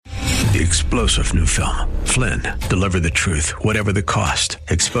The explosive new film, Flynn, deliver the truth, whatever the cost,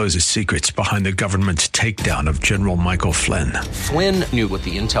 exposes secrets behind the government's takedown of General Michael Flynn. Flynn knew what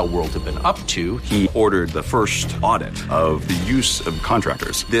the intel world had been up to. He ordered the first audit of the use of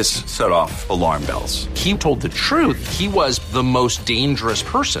contractors. This set off alarm bells. He told the truth. He was the most dangerous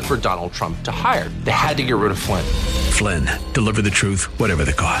person for Donald Trump to hire. They had to get rid of Flynn. Flynn, deliver the truth, whatever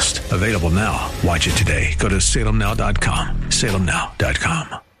the cost. Available now. Watch it today. Go to salemnow.com.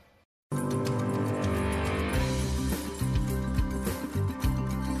 salemnow.com.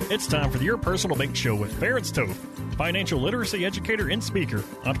 It's time for the Your Personal Bank Show with Ference Toth, financial literacy educator and speaker,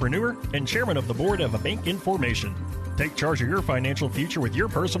 entrepreneur, and chairman of the board of Bank Information. Take charge of your financial future with Your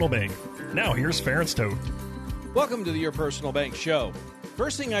Personal Bank. Now here's Ference Toth. Welcome to the Your Personal Bank Show.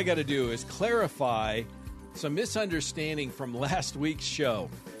 First thing I got to do is clarify some misunderstanding from last week's show.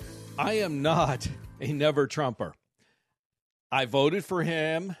 I am not a never Trumper. I voted for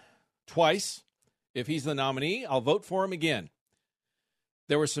him twice. If he's the nominee, I'll vote for him again.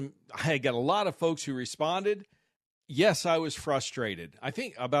 I got a lot of folks who responded. Yes, I was frustrated. I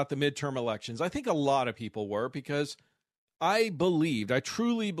think about the midterm elections. I think a lot of people were, because I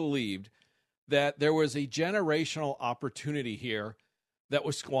truly believed that there was a generational opportunity here that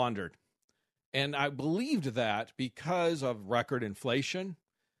was squandered. And I believed that because of record inflation,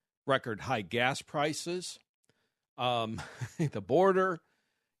 record high gas prices, the border,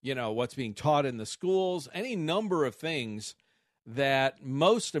 what's being taught in the schools, any number of things that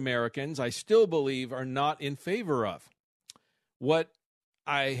most Americans, I still believe, are not in favor of. What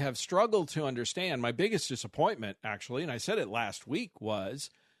I have struggled to understand, my biggest disappointment, actually, and I said it last week, was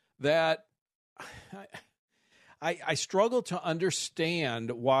that I struggle to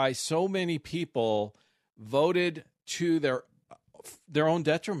understand why so many people voted to their own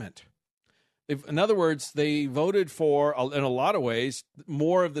detriment. In other words, they voted for, in a lot of ways,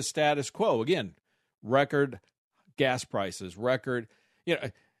 more of the status quo. Again, record gas prices, record.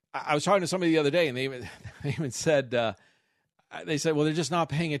 I was talking to somebody the other day, and they even said, they said, well, they're just not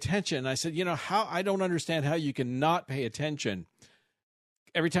paying attention. And I said, I don't understand how you can not pay attention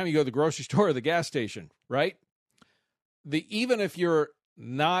every time you go to the grocery store or the gas station, right? Even if you're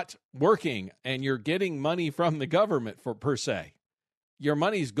not working and you're getting money from the government per se, your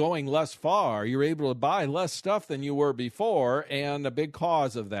money's going less far. You're able to buy less stuff than you were before, and a big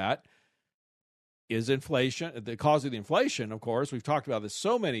cause of that is inflation. The cause of the inflation, of course, we've talked about this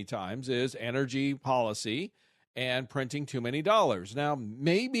so many times, is energy policy and printing too many dollars. Now,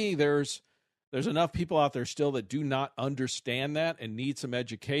 maybe there's enough people out there still that do not understand that and need some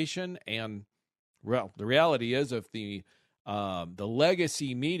education. And, well, the reality is, if the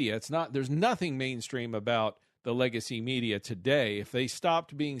legacy media, there's nothing mainstream about the legacy media today. If they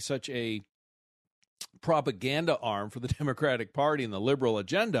stopped being such a propaganda arm for the Democratic Party and the liberal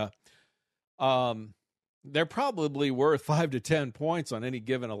agenda, they're probably worth 5 to 10 points on any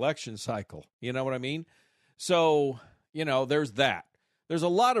given election cycle. You know what I mean? So, there's that. There's a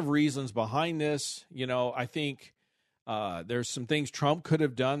lot of reasons behind this. I think there's some things Trump could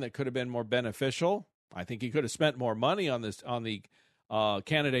have done that could have been more beneficial. I think he could have spent more money on the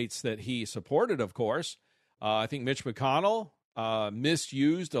candidates that he supported, of course. I think Mitch McConnell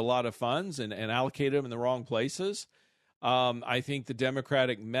misused a lot of funds and allocated them in the wrong places. I think the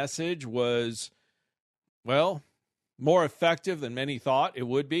Democratic message was, more effective than many thought it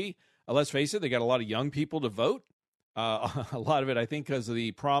would be. Let's face it, they got a lot of young people to vote. A lot of it, I think, because of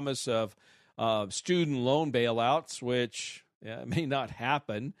the promise of student loan bailouts, which may not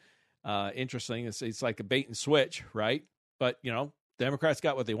happen. Interesting. It's like a bait and switch, right? But, Democrats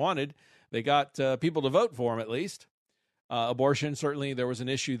got what they wanted. They got people to vote for them, at least. Abortion, certainly, there was an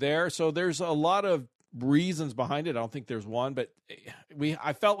issue there. So there's a lot of reasons behind it. I don't think there's one, but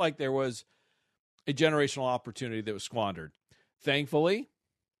I felt like there was a generational opportunity that was squandered. Thankfully,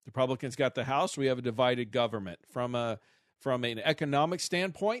 the Republicans got the House. We have a divided government from an economic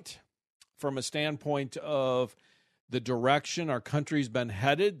standpoint, from a standpoint of the direction our country's been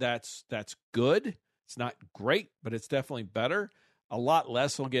headed. That's good. It's not great, but it's definitely better. A lot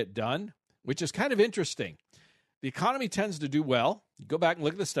less will get done, which is kind of interesting. The economy tends to do well. You go back and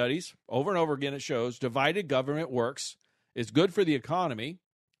look at the studies. Over and over again, it shows divided government works. It's good for the economy.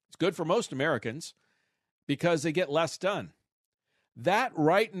 It's good for most Americans because they get less done. That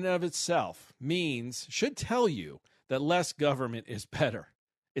right in and of itself should tell you that less government is better.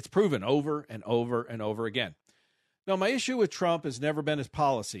 It's proven over and over and over again. Now, my issue with Trump has never been his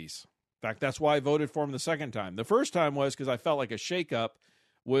policies. In fact, that's why I voted for him the second time. The first time was because I felt like a shakeup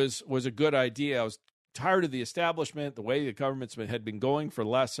was a good idea. I was tired of the establishment, the way the government's had been going for the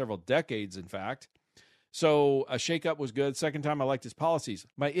last several decades, in fact. So a shakeup was good. Second time, I liked his policies.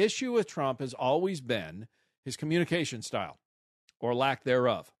 My issue with Trump has always been his communication style or lack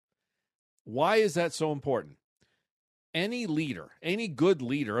thereof. Why is that so important? Any leader, any good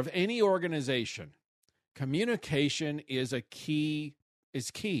leader of any organization, communication is key.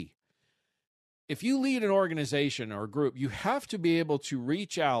 If you lead an organization or a group, you have to be able to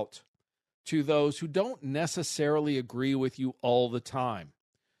reach out to those who don't necessarily agree with you all the time.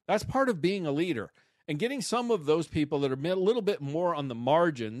 That's part of being a leader. And getting some of those people that are a little bit more on the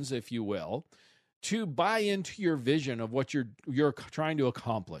margins, if you will, to buy into your vision of what you're trying to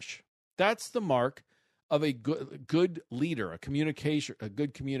accomplish. That's the mark of a good leader, a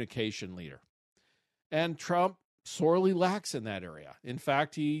good communication leader. And Trump sorely lacks in that area. In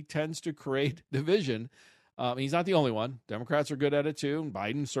fact, he tends to create division. He's not the only one. Democrats are good at it too, and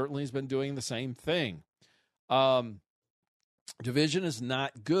Biden certainly has been doing the same thing. Division is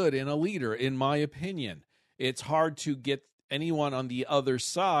not good in a leader, in my opinion. It's hard to get anyone on the other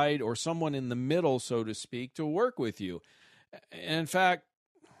side or someone in the middle, so to speak, to work with you. In fact,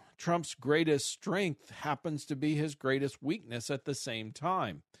 Trump's greatest strength happens to be his greatest weakness at the same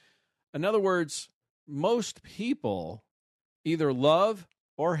time. In other words, most people either love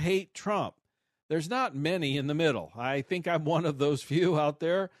or hate Trump. There's not many in the middle. I think I'm one of those few out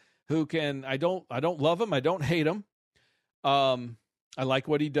there who I don't love him. I don't hate him. I like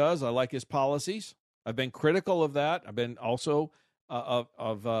what he does. I like his policies. I've been critical of that. I've been also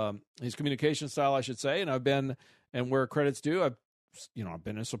of his communication style, I should say, and where credit's due, I've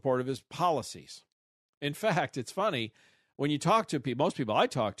been in support of his policies. In fact, it's funny when you talk to people, most people I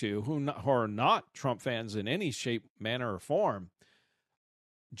talk to who are not Trump fans in any shape, manner, or form,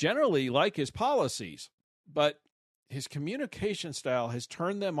 generally like his policies, but his communication style has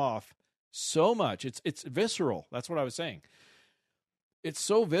turned them off so much. It's visceral. That's what I was saying. It's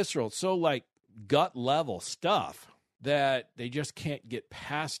so visceral, so like gut level stuff that they just can't get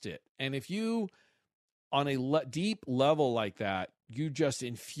past it. And if you, on a deep level like that, you just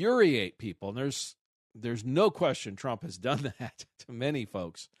infuriate people. And there's no question Trump has done that to many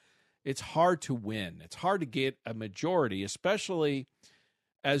folks. It's hard to win. It's hard to get a majority, especially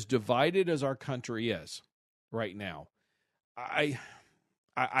as divided as our country is right now. I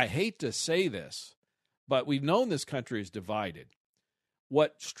hate to say this, but we've known this country is divided.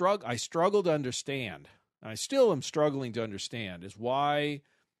 I struggle to understand, and I still am struggling to understand, is why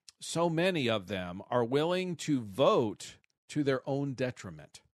so many of them are willing to vote to their own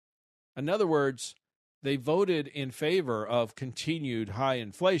detriment. In other words, they voted in favor of continued high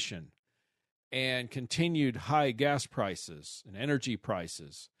inflation and continued high gas prices and energy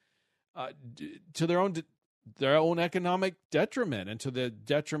prices to their own economic detriment and to the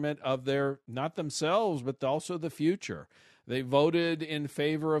detriment of not themselves, but also the future. They voted in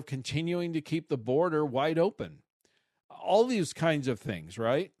favor of continuing to keep the border wide open. All these kinds of things,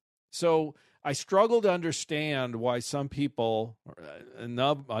 right? So I struggle to understand why some people,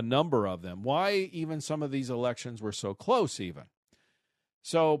 a number of them, why even some of these elections were so close even.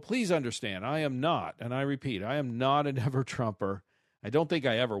 So please understand, I am not, and I repeat, I am not an ever Trumper. I don't think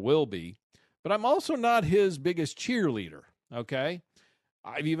I ever will be, but I'm also not his biggest cheerleader, okay?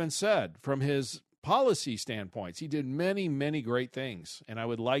 I've even said from his policy standpoints, he did many, many great things, and I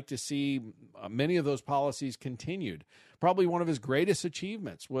would like to see many of those policies continued. Probably one of his greatest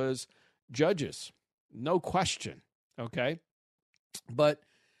achievements was judges, no question, okay? But,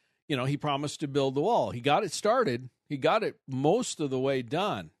 he promised to build the wall. He got it started. He got it most of the way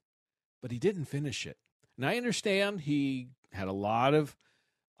done, but he didn't finish it. And I understand he had a lot of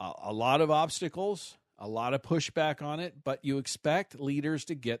obstacles, a lot of pushback on it, but you expect leaders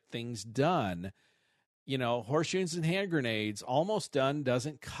to get things done. Horseshoes and hand grenades, almost done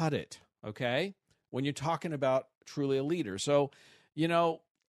doesn't cut it, okay? When you're talking about truly a leader. So,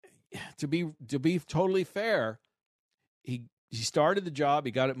 to be totally fair, he started the job,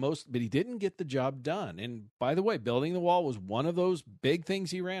 he got it most, but he didn't get the job done. And by the way, building the wall was one of those big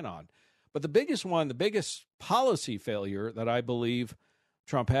things he ran on. But the biggest policy failure that I believe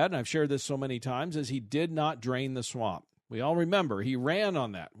Trump had, and I've shared this so many times, is he did not drain the swamp. We all remember he ran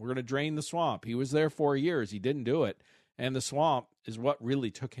on that. We're going to drain the swamp. He was there 4 years. He didn't do it. And the swamp is what really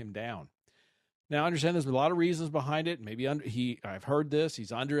took him down. Now, I understand there's a lot of reasons behind it. Maybe I've heard this.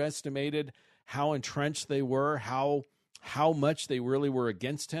 He's underestimated how entrenched they were, how much they really were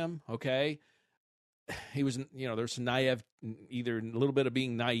against him, okay? He was, there's some either a little bit of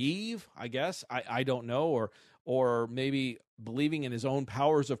being naive, I guess. I don't know, or maybe believing in his own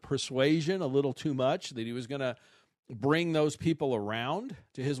powers of persuasion a little too much, that he was going to bring those people around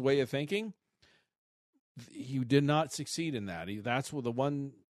to his way of thinking. He did not succeed in that. That's the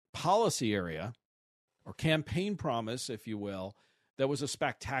one policy area or campaign promise, if you will, that was a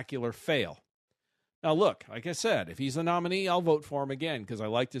spectacular fail. Now, look, like I said, if he's the nominee, I'll vote for him again because I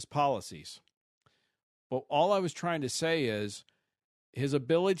liked his policies. But all I was trying to say is his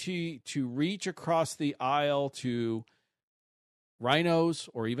ability to reach across the aisle to rhinos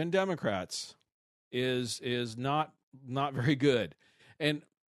or even Democrats is not very good. And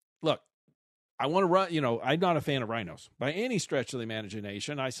look, I want to run, I'm not a fan of rhinos by any stretch of the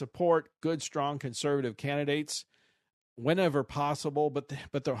imagination. I support good, strong conservative candidates whenever possible,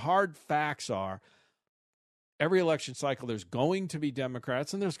 but the hard facts are every election cycle there's going to be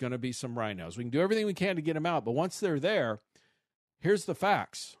Democrats and there's going to be some rhinos. We can do everything we can to get them out, but once they're there, here's the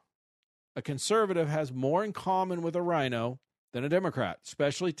facts. A conservative has more in common with a rhino than a Democrat,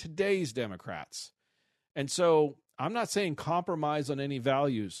 especially today's Democrats. And so I'm not saying compromise on any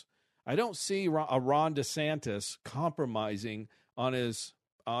values. I don't see a Ron DeSantis compromising on his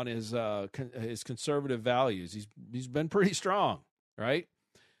conservative values. He's been pretty strong, right?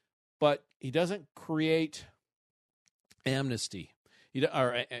 But he doesn't create amnesty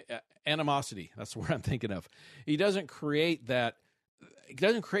or animosity. That's the word I'm thinking of. He doesn't create that. He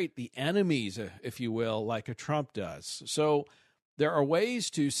doesn't create the enemies, if you will, like a Trump does. So there are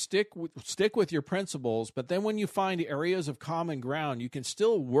ways to stick with your principles, but then when you find areas of common ground, you can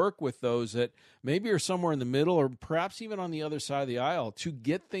still work with those that maybe are somewhere in the middle or perhaps even on the other side of the aisle to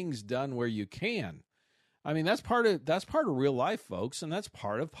get things done where you can. I mean, that's part of real life, folks, and that's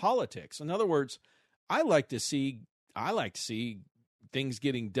part of politics. In other words, I like to see things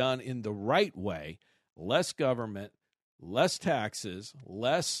getting done in the right way, less government, less taxes,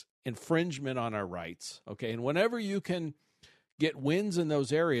 less infringement on our rights, okay? And whenever you can get wins in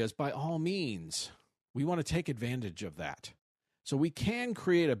those areas, by all means, we want to take advantage of that. So we can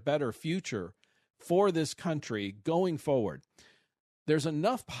create a better future for this country going forward. There's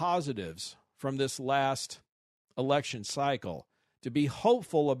enough positives from this last election cycle to be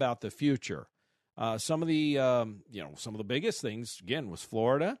hopeful about the future. Some of the biggest things, again, was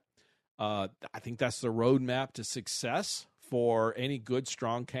Florida. I think that's the roadmap to success for any good,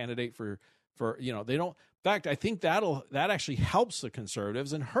 strong candidate for they don't. In fact, I think that actually helps the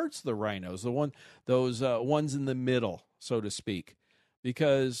conservatives and hurts the rhinos, those ones in the middle, so to speak,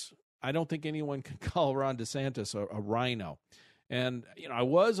 because I don't think anyone can call Ron DeSantis a rhino. And I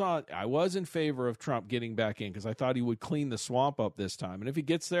was in favor of Trump getting back in because I thought he would clean the swamp up this time, and if he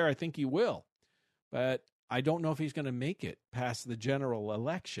gets there, I think he will. But I don't know if he's going to make it past the general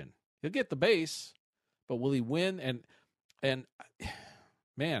election. He'll get the base, but will he win? And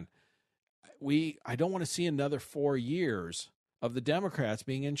man. I don't want to see another 4 years of the Democrats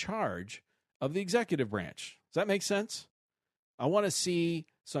being in charge of the executive branch. Does that make sense? I want to see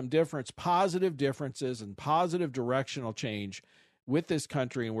some positive differences and positive directional change with this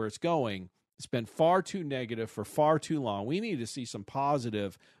country and where it's going. It's been far too negative for far too long. We need to see some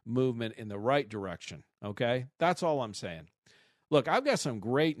positive movement in the right direction, okay? That's all I'm saying. Look, I've got some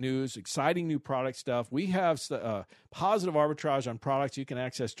great news, exciting new product stuff. We have positive arbitrage on products you can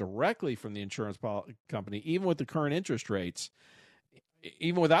access directly from the insurance company, even with the current interest rates,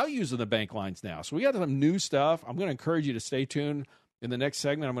 even without using the bank lines now. So we got some new stuff. I'm going to encourage you to stay tuned. In the next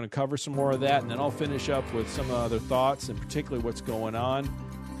segment, I'm going to cover some more of that, and then I'll finish up with some other thoughts, and particularly what's going on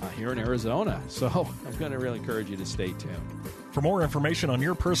here in Arizona. So I'm going to really encourage you to stay tuned. For more information on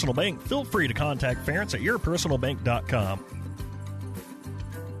Your Personal Bank, feel free to contact Ference at yourpersonalbank.com.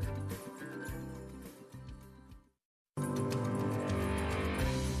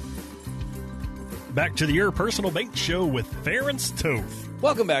 Back to the Your Personal Bank Show with Ference Toth.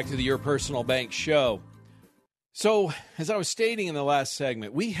 Welcome back to the Your Personal Bank Show. So, as I was stating in the last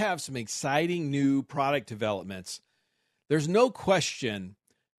segment, we have some exciting new product developments. There's no question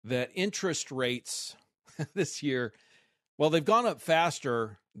that interest rates this year, well, they've gone up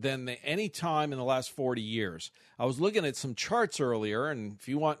faster than any time in the last 40 years. I was looking at some charts earlier, and if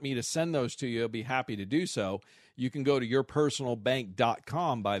you want me to send those to you, I'll be happy to do so. You can go to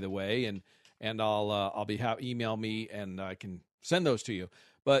yourpersonalbank.com, by the way, and I'll be happy. Email me and I can send those to you.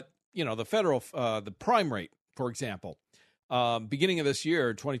 But the federal the prime rate, for example, beginning of this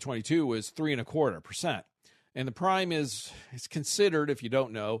year, 2022, was 3.25%, and the prime is considered, if you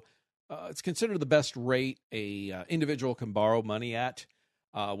don't know, it's considered the best rate a individual can borrow money at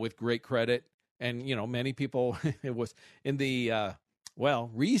with great credit. And many people, it was in the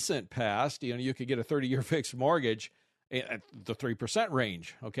recent past, you could get a 30-year fixed mortgage at the 3%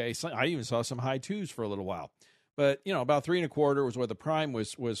 range. Okay, so I even saw some high twos for a little while, but about 3.25 was where the prime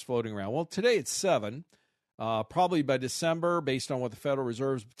was floating around. Well, today it's 7. Probably by December, based on what the Federal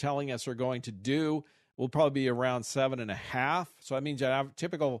Reserve is telling us they're going to do, we'll probably be around 7.5. So that means you have a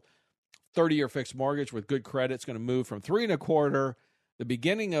typical 30-year fixed mortgage with good credit is going to move from 3.25 the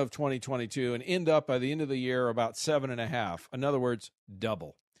beginning of 2022 and end up by the end of the year about 7.5. In other words,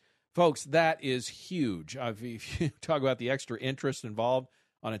 double. Folks, that is huge. If you talk about the extra interest involved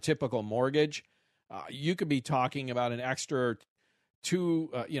on a typical mortgage, you could be talking about an extra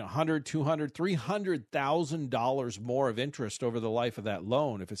 $100,000, $200,000, $300,000 more of interest over the life of that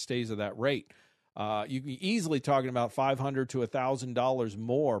loan if it stays at that rate. You can be easily talking about $500 to $1,000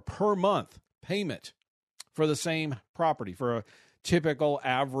 more per month payment for the same property for a typical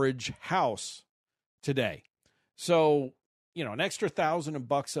average house today. So, an extra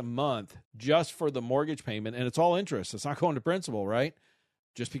 $1,000 a month just for the mortgage payment, and it's all interest. It's not going to principal, right?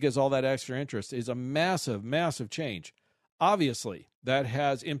 Just because all that extra interest is a massive, massive change. Obviously, that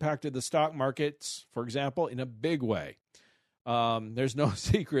has impacted the stock markets, for example, in a big way. There's no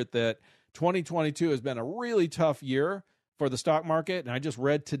secret that 2022 has been a really tough year for the stock market. And I just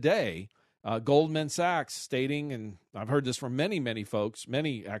read today Goldman Sachs stating, and I've heard this from many, many folks,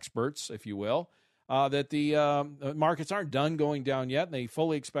 many experts, if you will, that the markets aren't done going down yet. And they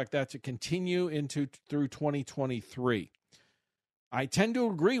fully expect that to continue through 2023. I tend to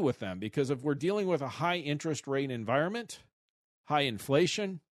agree with them because if we're dealing with a high interest rate environment, high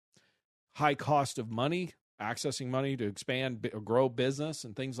inflation, high cost of money, accessing money to expand or grow business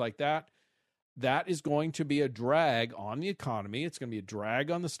and things like that, that is going to be a drag on the economy. It's going to be a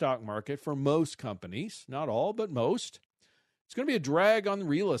drag on the stock market for most companies, not all, but most. It's going to be a drag on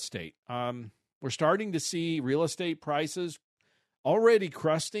real estate. We're starting to see real estate prices already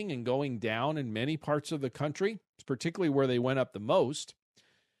crusting and going down in many parts of the country, particularly where they went up the most.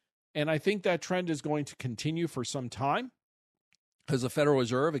 And I think that trend is going to continue for some time, because the Federal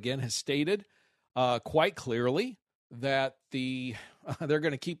Reserve, again, has stated quite clearly that they're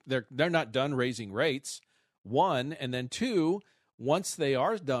going to keep, they're not done raising rates, one, and then two, once they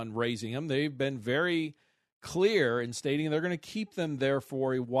are done raising them, they've been very clear in stating they're going to keep them there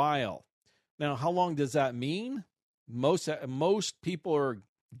for a while. Now, how long does that mean? Most people are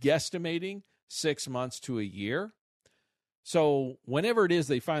guesstimating 6 months to a year. So whenever it is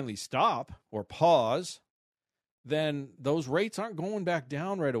they finally stop or pause, then those rates aren't going back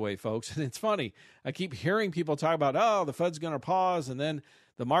down right away, folks. And it's funny. I keep hearing people talk about, the Fed's going to pause and then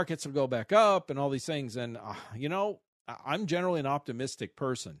the markets will go back up and all these things. And, I'm generally an optimistic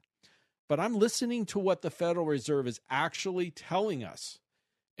person, but I'm listening to what the Federal Reserve is actually telling us.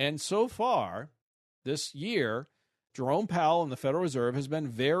 And so far this year, Jerome Powell and the Federal Reserve has been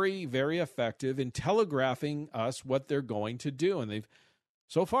very, very effective in telegraphing us what they're going to do. And they've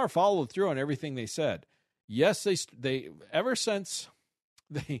so far followed through on everything they said. Yes, they ever since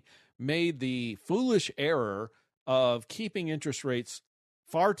they made the foolish error of keeping interest rates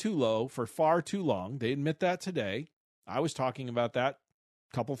far too low for far too long. They admit that today. I was talking about that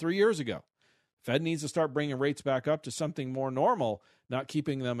a couple, 3 years ago. Fed needs to start bringing rates back up to something more normal, not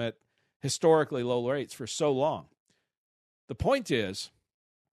keeping them at historically low rates for so long. The point is,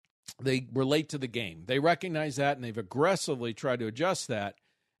 they relate to the game. They recognize that, and they've aggressively tried to adjust that.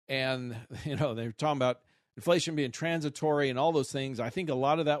 And, they're talking about inflation being transitory and all those things. I think a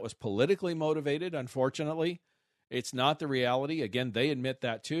lot of that was politically motivated, unfortunately. It's not the reality. Again, they admit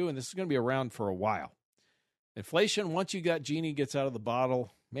that too, and this is going to be around for a while. Inflation, once Genie gets out of the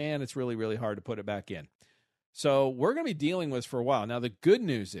bottle, man, it's really, really hard to put it back in. So we're going to be dealing with this for a while. Now, the good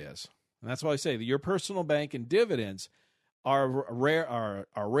news is, and that's why I say that your personal bank and dividends are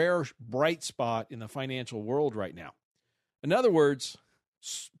a rare bright spot in the financial world right now. In other words,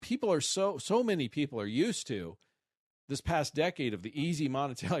 so many people are used to this past decade of the easy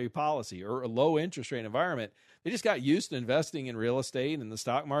monetary policy or a low interest rate environment. They just got used to investing in real estate and the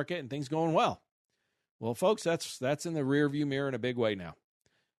stock market and things going well. Well, folks, that's in the rearview mirror in a big way now,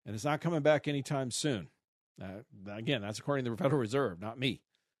 and it's not coming back anytime soon. Again, that's according to the Federal Reserve, not me.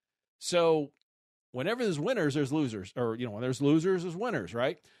 So whenever there's winners, there's losers, or when there's losers, there's winners,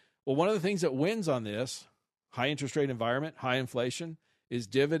 right? Well, one of the things that wins on this high interest rate environment, high inflation, is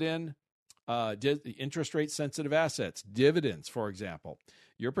interest rate sensitive assets, dividends, for example.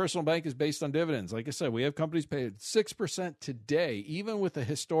 Your personal bank is based on dividends. Like I said, we have companies paid 6% today, even with the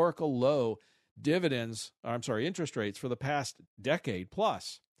historical low interest rates for the past decade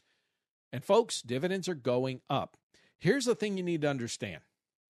plus. And folks, dividends are going up. Here's the thing you need to understand.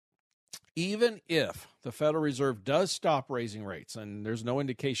 Even if the Federal Reserve does stop raising rates, and there's no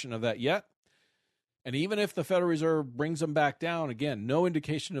indication of that yet, and even if the Federal Reserve brings them back down, again, no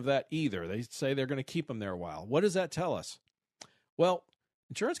indication of that either. They say they're going to keep them there a while. What does that tell us? Well,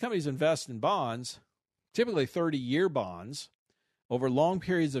 insurance companies invest in bonds, typically 30-year bonds, over long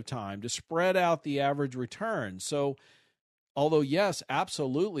periods of time to spread out the average return. So Although, yes,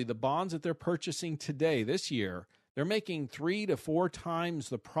 absolutely, the bonds that they're purchasing today, this year, they're making 3 to 4 times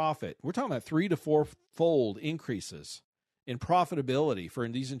the profit. We're talking about 3 to 4-fold increases in profitability for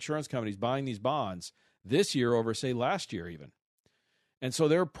these insurance companies buying these bonds this year over, say, last year even. And so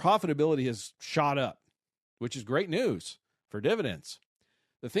their profitability has shot up, which is great news for dividends.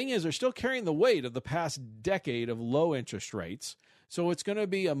 The thing is, they're still carrying the weight of the past decade of low interest rates. So it's going to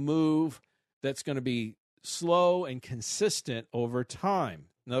be a move that's going to be slow and consistent over time.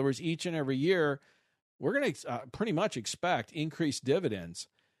 In other words, each and every year, we're going to pretty much expect increased dividends.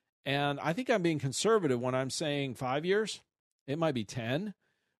 And I think I'm being conservative when I'm saying 5 years. It might be 10,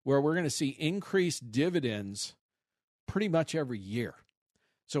 where we're going to see increased dividends pretty much every year.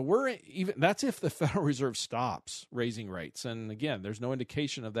 So that's if the Federal Reserve stops raising rates. And again, there's no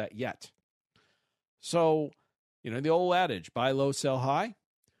indication of that yet. So, the old adage, buy low, sell high.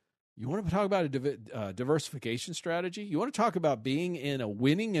 You want to talk about a diversification strategy? You want to talk about being in a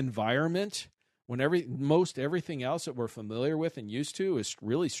winning environment when most everything else that we're familiar with and used to is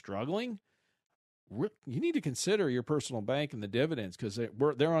really struggling? You need to consider your personal bank and the dividends because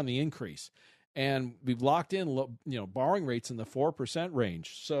they're on the increase. And we've locked in, borrowing rates in the 4%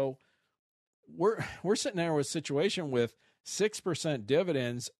 range. So we're sitting there with a situation with 6%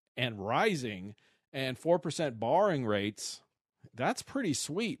 dividends and rising and 4% borrowing rates. That's pretty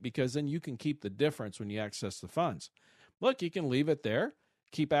sweet because then you can keep the difference when you access the funds. Look, you can leave it there,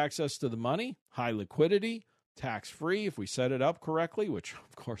 keep access to the money, high liquidity, tax-free if we set it up correctly, which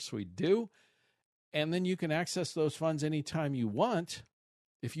of course we do. And then you can access those funds anytime you want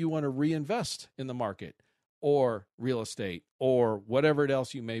if you want to reinvest in the market or real estate or whatever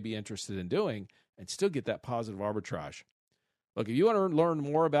else you may be interested in doing and still get that positive arbitrage. Look, if you want to learn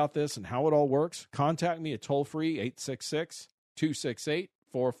more about this and how it all works, contact me at toll-free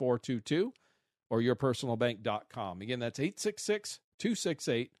 866-268-4422 or yourpersonalbank.com. Again, that's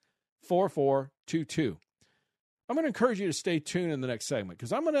 866-268-4422. I'm going to encourage you to stay tuned in the next segment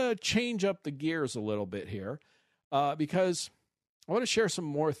because I'm going to change up the gears a little bit here because I want to share some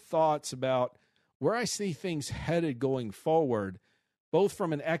more thoughts about where I see things headed going forward, both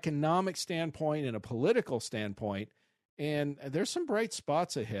from an economic standpoint and a political standpoint. And there's some bright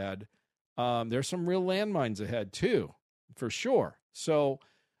spots ahead. There's some real landmines ahead too, for sure. So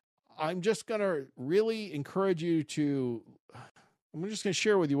I'm just going to really encourage you I'm just going to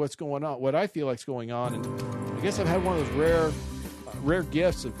share with you what's going on, what I feel like is going on. And I guess I've had one of those rare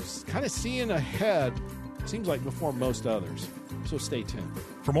gifts of kind of seeing ahead, seems like before most others. So stay tuned.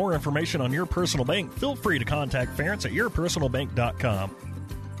 For more information on Your Personal Bank, feel free to contact Ference at yourpersonalbank.com.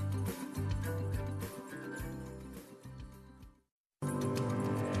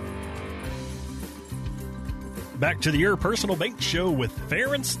 Back to the Your Personal Bank Show with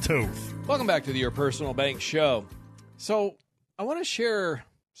Ference Toth. Welcome back to the Your Personal Bank Show. So I want to share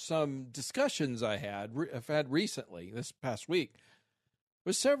some discussions I've had recently, this past week,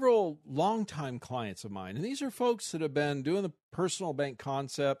 with several longtime clients of mine. And these are folks that have been doing the personal bank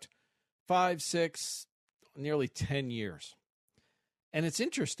concept 5, 6, nearly 10 years. And it's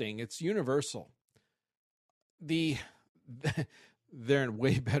interesting. It's universal. They're in a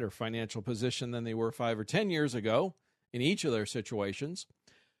way better financial position than they were 5 or 10 years ago in each of their situations.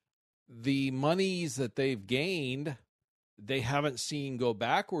 The monies that they've gained, they haven't seen go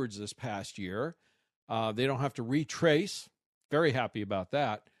backwards this past year. They don't have to retrace. Very happy about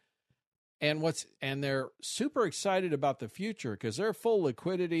that. And they're super excited about the future because they're full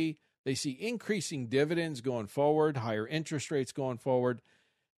liquidity. They see increasing dividends going forward, higher interest rates going forward.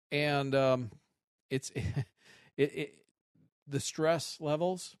 And the stress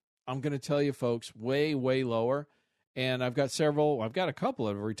levels, I'm going to tell you folks, way, way lower. And I've got a couple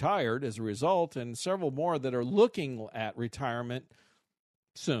that have retired as a result and several more that are looking at retirement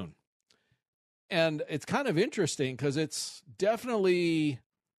soon. And it's kind of interesting because it's definitely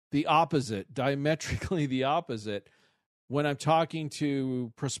the opposite, diametrically the opposite, when I'm talking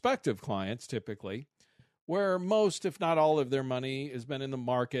to prospective clients, typically, where most, if not all of their money has been in the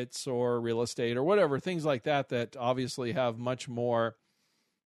markets or real estate or whatever, things like that obviously have much more,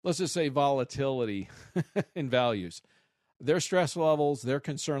 let's just say, volatility in values. Their stress levels, their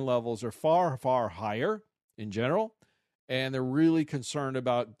concern levels are far, far higher in general. And they're really concerned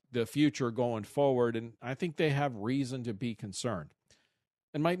about the future going forward. And I think they have reason to be concerned.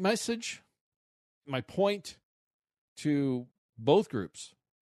 And my message, my point to both groups,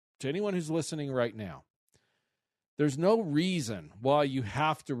 to anyone who's listening right now, there's no reason why you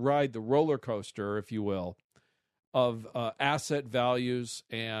have to ride the roller coaster, if you will, of asset values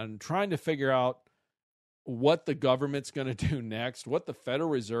and trying to figure out what the government's going to do next, what the Federal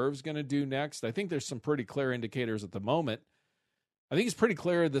Reserve's going to do next. I think there's some pretty clear indicators at the moment I think it's pretty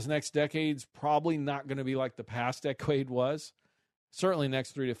clear this next decade's probably not going to be like the past decade was. Certainly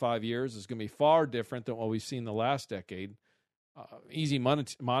next 3 to 5 years is going to be far different than what we've seen the last decade. Easy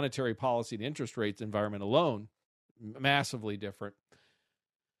monetary policy and interest rates environment alone, massively different.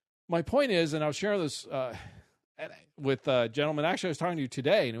 My point is, and I was sharing this with a gentleman, actually I was talking to you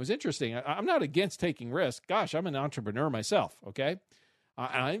today, and it was interesting. I'm not against taking risk. Gosh, I'm an entrepreneur myself, okay?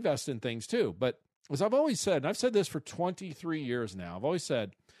 And I invest in things too. But as I've always said, and I've said this for 23 years now, I've always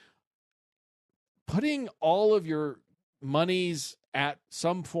said, putting all of your monies at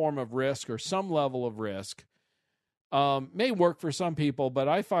some form of risk or some level of risk may work for some people, but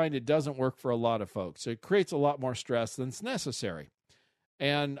I find it doesn't work for a lot of folks. It creates a lot more stress than's necessary.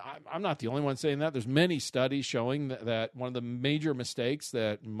 And I'm not the only one saying that. There's many studies showing that one of the major mistakes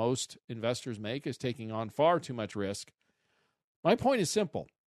that most investors make is taking on far too much risk. My point is simple.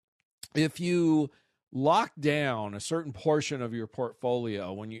 If you lock down a certain portion of your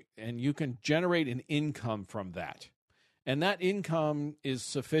portfolio and you can generate an income from that, and that income is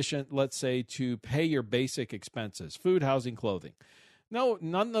sufficient, let's say, to pay your basic expenses, food, housing, clothing. No,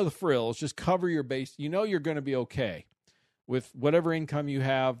 none of the frills, just cover your base. You know you're going to be okay with whatever income you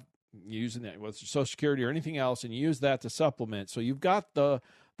have, using that, whether it's Social Security or anything else, and you use that to supplement. So you've got the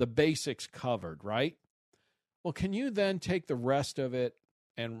basics covered, right? Well, can you then take the rest of it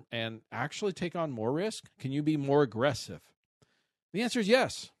and actually take on more risk? Can you be more aggressive? The answer is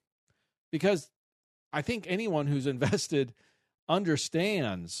yes, because I think anyone who's invested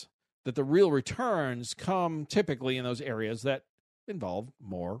understands that the real returns come typically in those areas that involve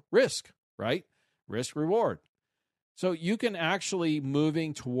more risk, right? Risk reward. So you can actually,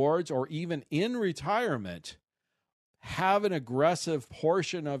 moving towards or even in retirement, have an aggressive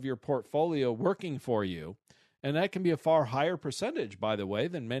portion of your portfolio working for you. And that can be a far higher percentage, by the way,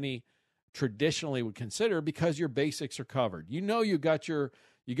 than many traditionally would consider, because your basics are covered. You know you got your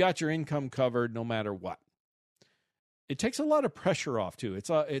income covered no matter what. It takes a lot of pressure off too.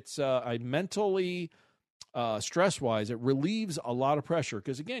 It's a mentally, stress-wise, it relieves a lot of pressure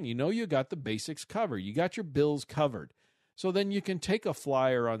because, again, you know you got the basics covered. You got your bills covered. So then you can take a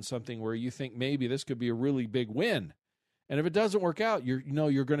flyer on something where you think maybe this could be a really big win. And if it doesn't work out,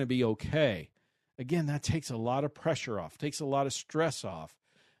 you're going to be okay. Again, that takes a lot of pressure off, takes a lot of stress off,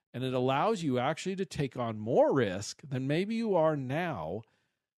 and it allows you actually to take on more risk than maybe you are now,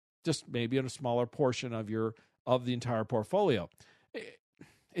 just maybe in a smaller portion of the entire portfolio.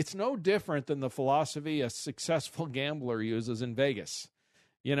 It's no different than the philosophy a successful gambler uses in Vegas.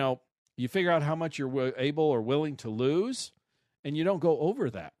 You know, you figure out how much you're able or willing to lose, and you don't go over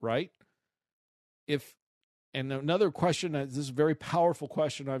that, right? And another question, this is a very powerful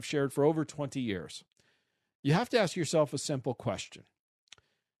question I've shared for over 20 years. You have to ask yourself a simple question.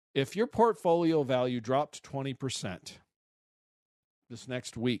 If your portfolio value dropped 20% this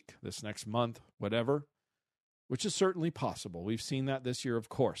next week, this next month, whatever, which is certainly possible. We've seen that this year, of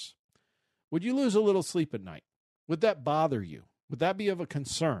course. Would you lose a little sleep at night? Would that bother you? Would that be of a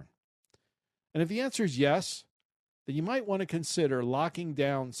concern? And if the answer is yes, then you might want to consider locking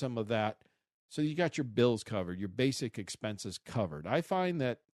down some of that so you got your bills covered, your basic expenses covered. I find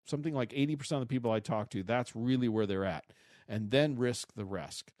that something like 80% of the people I talk to, that's really where they're at. And then risk the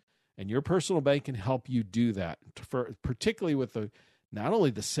rest. And your personal bank can help you do that, particularly with not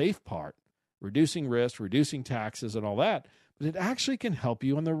only the safe part, reducing risk, reducing taxes and all that, but it actually can help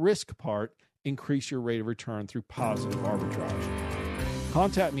you on the risk part, increase your rate of return through positive arbitrage.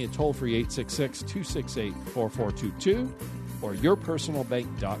 Contact me at toll-free 866-268-4422 or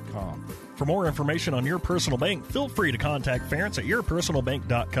yourpersonalbank.com. For more information on Your Personal Bank, feel free to contact Ference at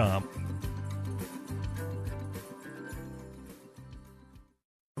yourpersonalbank.com.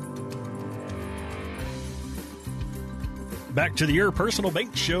 Back to the Your Personal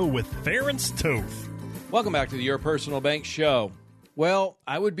Bank Show with Ference Toth. Welcome back to the Your Personal Bank Show. Well,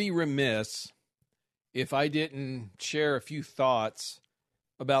 I would be remiss if I didn't share a few thoughts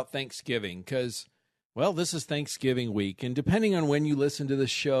about Thanksgiving because, well, this is Thanksgiving week, and depending on when you listen to the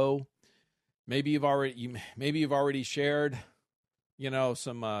show, maybe you've already shared,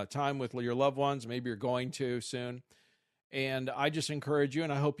 some time with your loved ones. Maybe you're going to soon, and I just encourage you,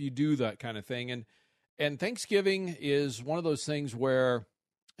 and I hope you do that kind of thing. And Thanksgiving is one of those things where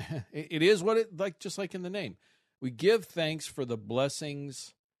it is just like in the name. We give thanks for the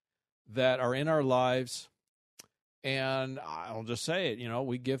blessings that are in our lives. And I'll just say it,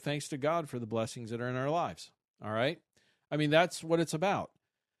 we give thanks to God for the blessings that are in our lives. All right. I mean, that's what it's about.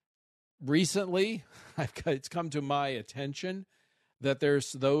 Recently, it's come to my attention that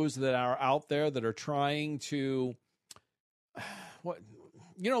there's those that are out there that are trying to,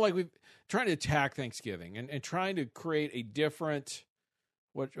 trying to attack Thanksgiving and trying to create a different,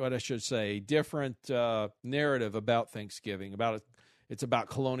 what I should say, different narrative about Thanksgiving, it's about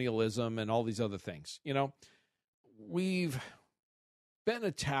colonialism and all these other things. You know, we've been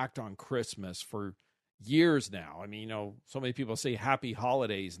attacked on Christmas for years now. I mean, you know, so many people say happy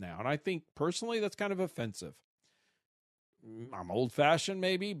holidays now. And I think personally that's kind of offensive. I'm old-fashioned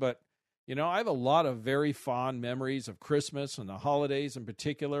maybe, but, you know, I have a lot of very fond memories of Christmas and the holidays in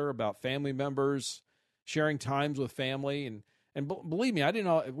particular, about family members, sharing times with family. And believe me, I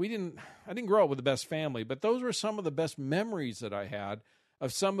didn't grow up with the best family, but those were some of the best memories that I had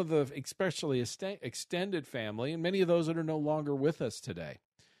of some of the especially extended family, and many of those that are no longer with us today.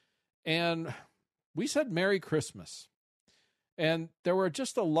 And we said Merry Christmas. And there were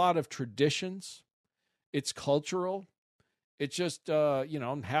just a lot of traditions. It's cultural. It's just, you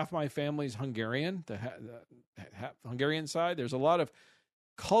know, half my family's Hungarian, the Hungarian side. There's a lot of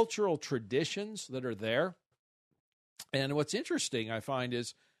cultural traditions that are there. And what's interesting, I find,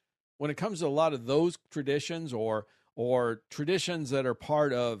 is when it comes to a lot of those traditions or traditions that are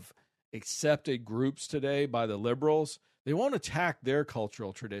part of accepted groups today by the liberals, they won't attack their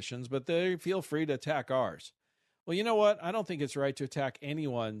cultural traditions, but they feel free to attack ours. Well, you know what? I don't think it's right to attack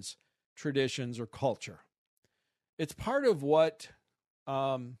anyone's traditions or culture. It's part of what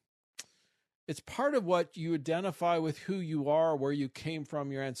you identify with, who you are, where you came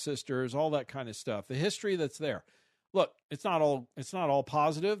from, your ancestors, all that kind of stuff. The history that's there. Look, it's not all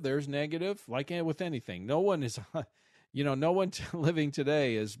positive. There's negative, like with anything. No one is, no one living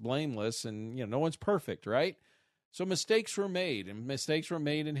today is blameless, and no one's perfect, right? So mistakes were made, and mistakes were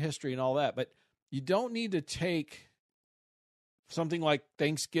made in history and all that. But you don't need to take something like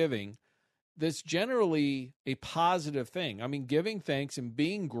Thanksgiving that's generally a positive thing. I mean, giving thanks and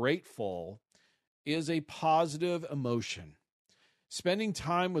being grateful is a positive emotion. Spending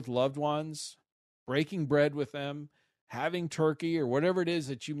time with loved ones, breaking bread with them, having turkey or whatever it is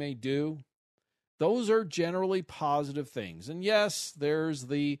that you may do, those are generally positive things. And yes, there's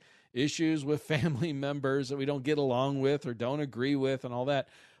the issues with family members that we don't get along with or don't agree with and all that,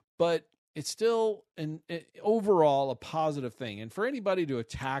 but it's still overall a positive thing. And for anybody to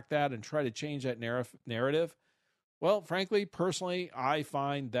attack that and try to change that narrative, well, frankly, personally, I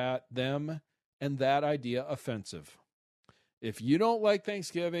find them and that idea offensive. If you don't like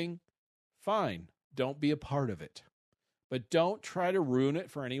Thanksgiving, fine, don't be a part of it. But don't try to ruin it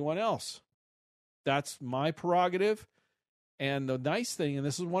for anyone else. That's my prerogative. And the nice thing, and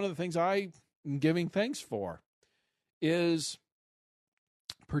this is one of the things I'm giving thanks for, is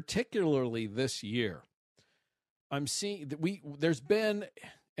particularly this year, I'm seeing that there's been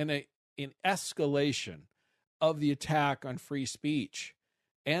an escalation of the attack on free speech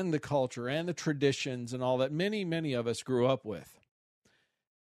and the culture and the traditions and all that many of us grew up with.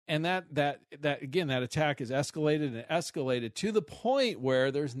 And that again, that attack has escalated to the point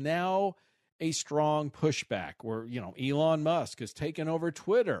where there's now a strong pushback where, Elon Musk has taken over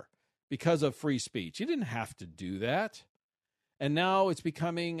Twitter because of free speech. He didn't have to do that. And now it's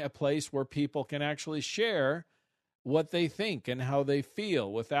becoming a place where people can actually share what they think and how they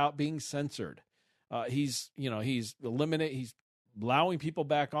feel without being censored. He's allowing people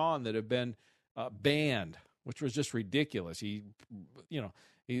back on that have been banned, which was just ridiculous. He's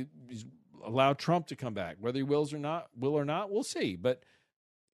allowed Trump to come back, whether he will or not, we'll see. But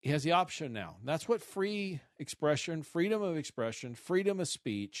he has the option now. That's what free expression, freedom of expression, freedom of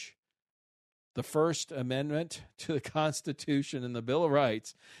speech, the First Amendment to the Constitution and the Bill of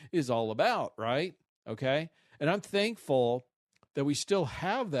Rights is all about, right? Okay? And I'm thankful that we still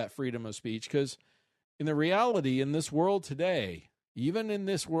have that freedom of speech, because in the reality in this world today, even in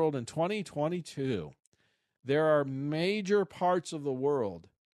this world in 2022, there are major parts of the world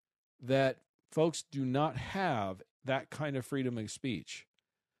that folks do not have that kind of freedom of speech.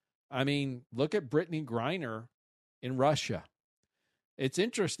 I mean, look at Brittany Griner in Russia. It's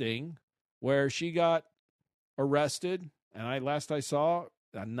interesting where she got arrested, and last I saw,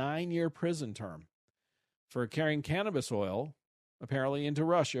 a 9-year prison term for carrying cannabis oil, apparently into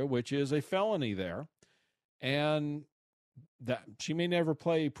Russia, which is a felony there. And that she may never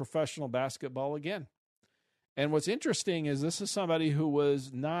play professional basketball again. And what's interesting is this is somebody who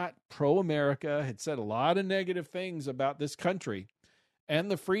was not pro-America, had said a lot of negative things about this country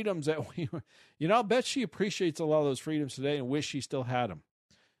and the freedoms that I'll bet she appreciates a lot of those freedoms today and wish she still had them.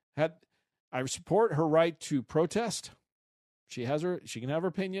 I support her right to protest. She can have her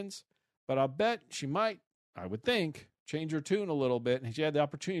opinions, but I'll bet she might, I would think, change her tune a little bit. And if she had the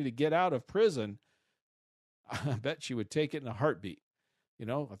opportunity to get out of prison, I bet she would take it in a heartbeat.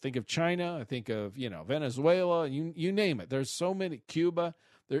 I think of China, I think of, Venezuela, you name it. There's so many, Cuba.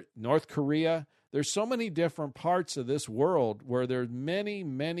 North Korea. There's so many different parts of this world where there's many,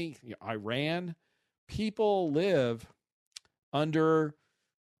 Iran, people live under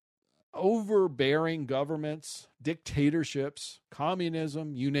overbearing governments, dictatorships,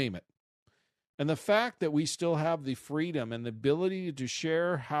 communism, you name it. And the fact that we still have the freedom and the ability to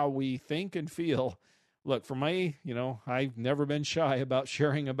share how we think and feel. Look, for me, I've never been shy about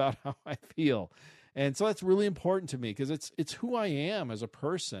sharing about how I feel. And so that's really important to me because it's who I am as a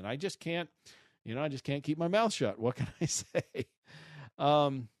person. I just can't keep my mouth shut. What can I say?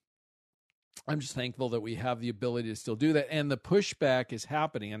 I'm just thankful that we have the ability to still do that. And the pushback is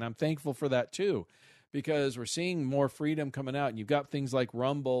happening. And I'm thankful for that too, because we're seeing more freedom coming out. And you've got things like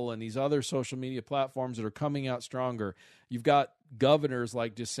Rumble and these other social media platforms that are coming out stronger. You've got governors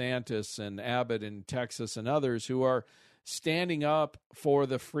like DeSantis and Abbott in Texas and others who are standing up for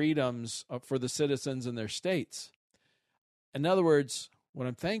the freedoms for the citizens in their states. In other words, what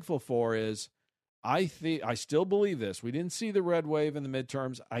I'm thankful for is I still believe this. We didn't see the red wave in the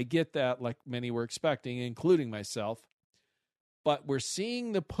midterms. I get that, like many were expecting, including myself. But we're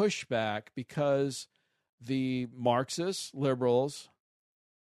seeing the pushback because the Marxist liberals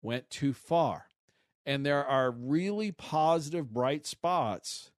went too far. And there are really positive, bright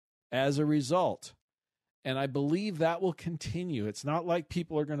spots as a result. And I believe that will continue. It's not like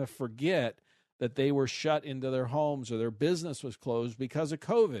people are going to forget that they were shut into their homes or their business was closed because of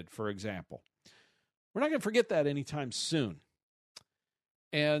COVID, for example. We're not going to forget that anytime soon.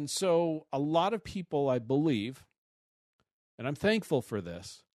 And so a lot of people, I believe, and I'm thankful for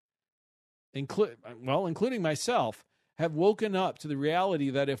this, including myself, have woken up to the reality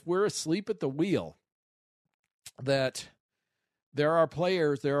that if we're asleep at the wheel, that there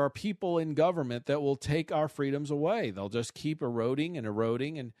are people in government that will take our freedoms away. They'll just keep eroding,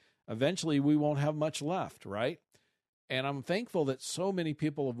 and eventually we won't have much left, right? And I'm thankful that so many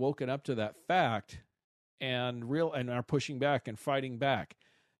people have woken up to that fact and are pushing back and fighting back.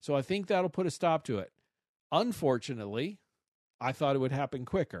 So I think that'll put a stop to it. Unfortunately, I thought it would happen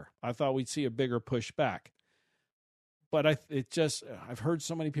quicker. I thought we'd see a bigger pushback. But I've heard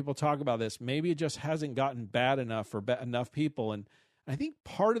so many people talk about this. Maybe it just hasn't gotten bad enough for enough people. And I think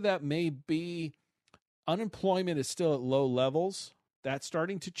part of that may be unemployment is still at low levels. That's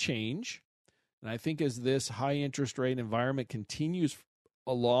starting to change. And I think as this high interest rate environment continues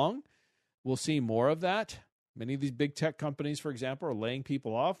along, we'll see more of that. Many of these big tech companies, for example, are laying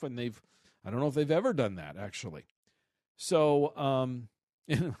people off, and I don't know if they've ever done that, actually. So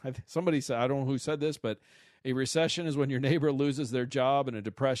somebody said, I don't know who said this, but a recession is when your neighbor loses their job, and a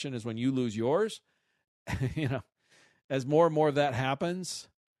depression is when you lose yours. As more and more of that happens,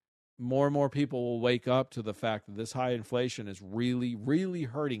 more and more people will wake up to the fact that this high inflation is really, really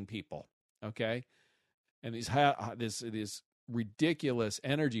hurting people, okay? And this ridiculous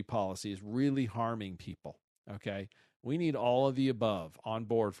energy policy is really harming people, okay? We need all of the above on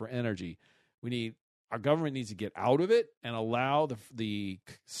board for energy. Our government needs to get out of it and allow the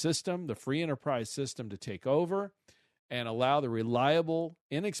system, the free enterprise system, to take over and allow the reliable,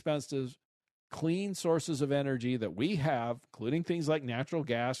 inexpensive, clean sources of energy that we have, including things like natural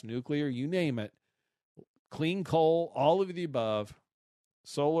gas, nuclear, you name it, clean coal, all of the above,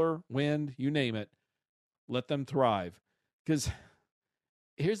 solar, wind, you name it, let them thrive. Because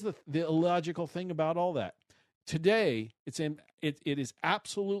here's the illogical thing about all that. Today, it is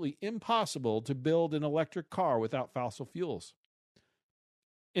absolutely impossible to build an electric car without fossil fuels.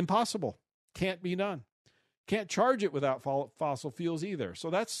 Impossible. Can't be done. Can't charge it without fossil fuels either.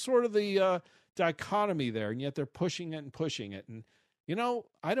 So that's sort of the dichotomy there, and yet they're pushing it and pushing it. And,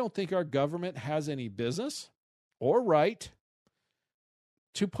 I don't think our government has any business or right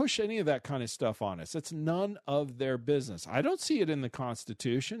to push any of that kind of stuff on us. It's none of their business. I don't see it in the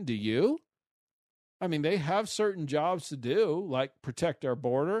Constitution. Do you? I mean, they have certain jobs to do, like protect our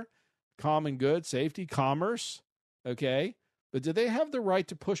border, common good, safety, commerce, okay? But do they have the right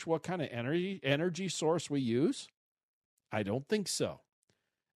to push what kind of energy source we use? I don't think so.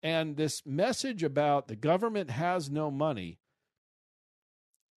 And this message about the government has no money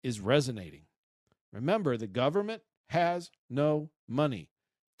is resonating. Remember, the government has no money.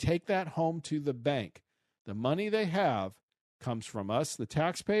 Take that home to the bank. The money they have comes from us, the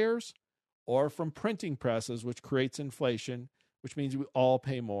taxpayers, or from printing presses, which creates inflation, which means we all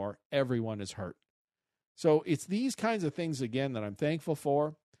pay more. Everyone is hurt. So it's these kinds of things, again, that I'm thankful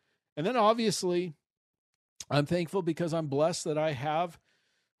for. And then obviously, I'm thankful because I'm blessed that I have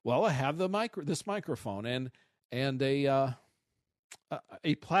this microphone and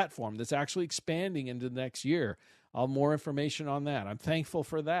a platform that's actually expanding into the next year. I'll have more information on that. I'm thankful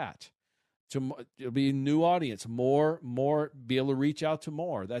for that. it'll be a new audience, more, be able to reach out to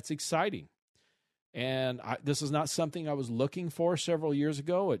more. That's exciting. And this is not something I was looking for several years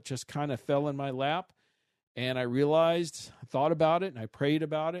ago. It just kind of fell in my lap. And I thought about it, and I prayed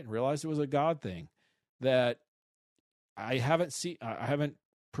about it, and realized it was a God thing, that I haven't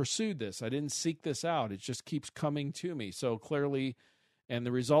pursued this. I didn't seek this out. It just keeps coming to me so clearly, and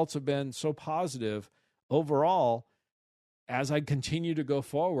the results have been so positive overall as I continue to go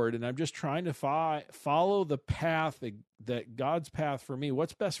forward. And I'm just trying to follow the path that God's path for me.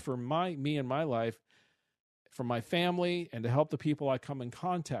 What's best for me and my life, for my family, and to help the people I come in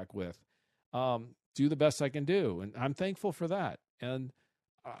contact with. Do the best I can do. And I'm thankful for that. And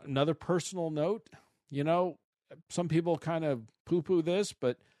another personal note, some people kind of poo-poo this,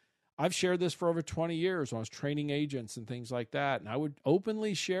 but I've shared this for over 20 years when I was training agents and things like that. And I would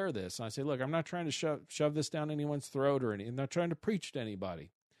openly share this. And I say, look, I'm not trying to shove this down anyone's throat or anything. I'm not trying to preach to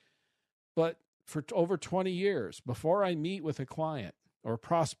anybody. But for over 20 years, before I meet with a client or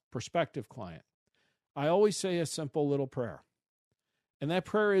a prospective client, I always say a simple little prayer. And that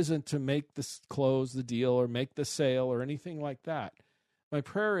prayer isn't to make this close the deal or make the sale or anything like that. My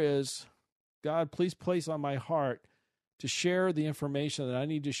prayer is, God, please place on my heart to share the information that I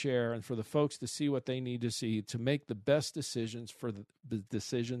need to share, and for the folks to see what they need to see, to make the best decisions for the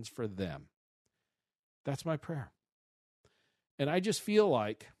decisions for them. That's my prayer. And I just feel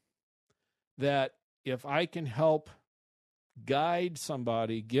like that if I can help guide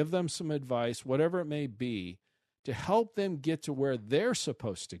somebody, give them some advice, whatever it may be, to help them get to where they're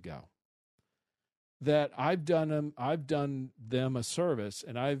supposed to go, that I've done them a service,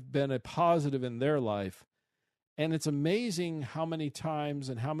 and I've been a positive in their life. And it's amazing how many times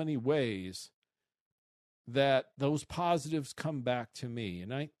and how many ways that those positives come back to me.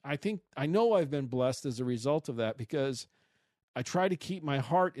 And I know I've been blessed as a result of that, because I try to keep my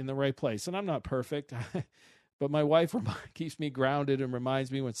heart in the right place. And I'm not perfect, but my wife keeps me grounded and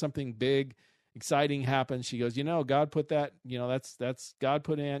reminds me when something big, exciting happens. She goes, God put that, that's God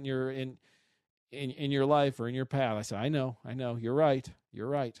put in your life or in your path. I said, I know, you're right.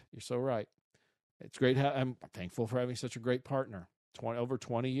 You're so right. It's great. I'm thankful for having such a great partner. Over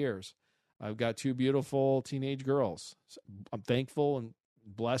 20 years. I've got 2 beautiful teenage girls. So I'm thankful and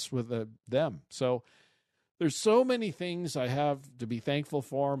blessed with them. So there's so many things I have to be thankful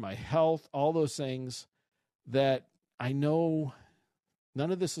for, my health, all those things, that I know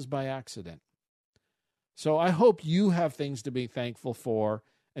none of this is by accident. So I hope you have things to be thankful for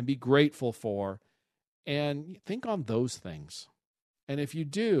and be grateful for, and think on those things. And if you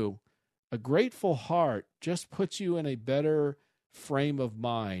do, a grateful heart just puts you in a better frame of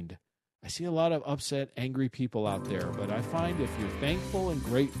mind. I see a lot of upset, angry people out there, but I find if you're thankful and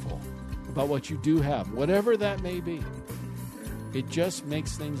grateful about what you do have, whatever that may be, it just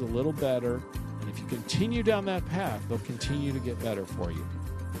makes things a little better. And if you continue down that path, they'll continue to get better for you.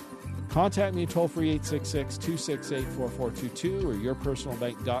 Contact me toll-free 866-268-4422 or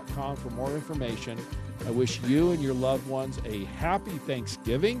yourpersonalbank.com for more information. I wish you and your loved ones a happy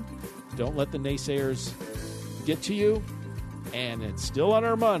Thanksgiving. Don't let the naysayers get to you. And it's still on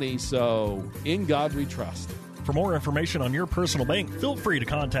our money, so in God we trust. For more information on Your Personal Bank, feel free to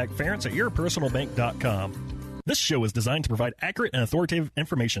contact Ference at yourpersonalbank.com. This show is designed to provide accurate and authoritative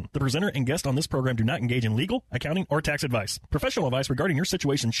information. The presenter and guest on this program do not engage in legal, accounting, or tax advice. Professional advice regarding your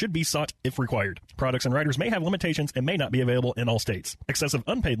situation should be sought if required. Products and writers may have limitations and may not be available in all states. Excessive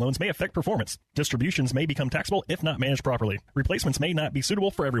unpaid loans may affect performance. Distributions may become taxable if not managed properly. Replacements may not be suitable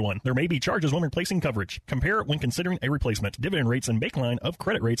for everyone. There may be charges when replacing coverage. Compare when considering a replacement. Dividend rates and baseline of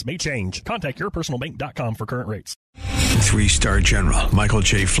credit rates may change. Contact yourpersonalbank.com for current rates. 3-star General Michael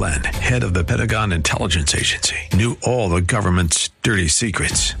J. Flynn, head of the Pentagon Intelligence Agency, knew all the government's dirty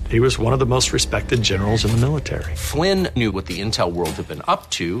secrets. He was one of the most respected generals in the military. Flynn knew what the intel world had been up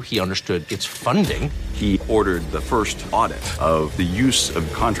to. He understood its funding. He ordered the first audit of the use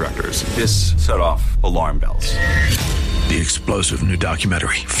of contractors. This set off alarm bells. The explosive new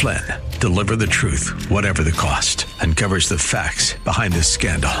documentary, Flynn, Deliver the Truth, Whatever the Cost, uncovers the facts behind this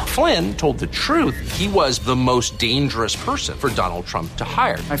scandal. Flynn told the truth. He was the most dangerous person for Donald Trump to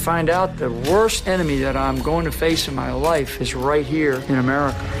hire. I find out the worst enemy that I'm going to face in my life is right here in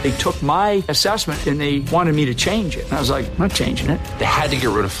America. They took my assessment and they wanted me to change it. And I was like, I'm not changing it. They had to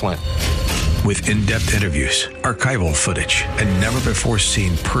get rid of Flynn. With in-depth interviews, archival footage, and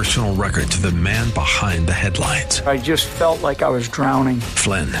never-before-seen personal records of the man behind the headlines. I just felt like I was drowning.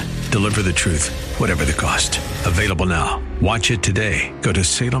 Flynn, Deliver the Truth, Whatever the Cost. Available now. Watch it today. Go to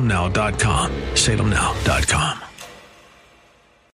salemnow.com. salemnow.com.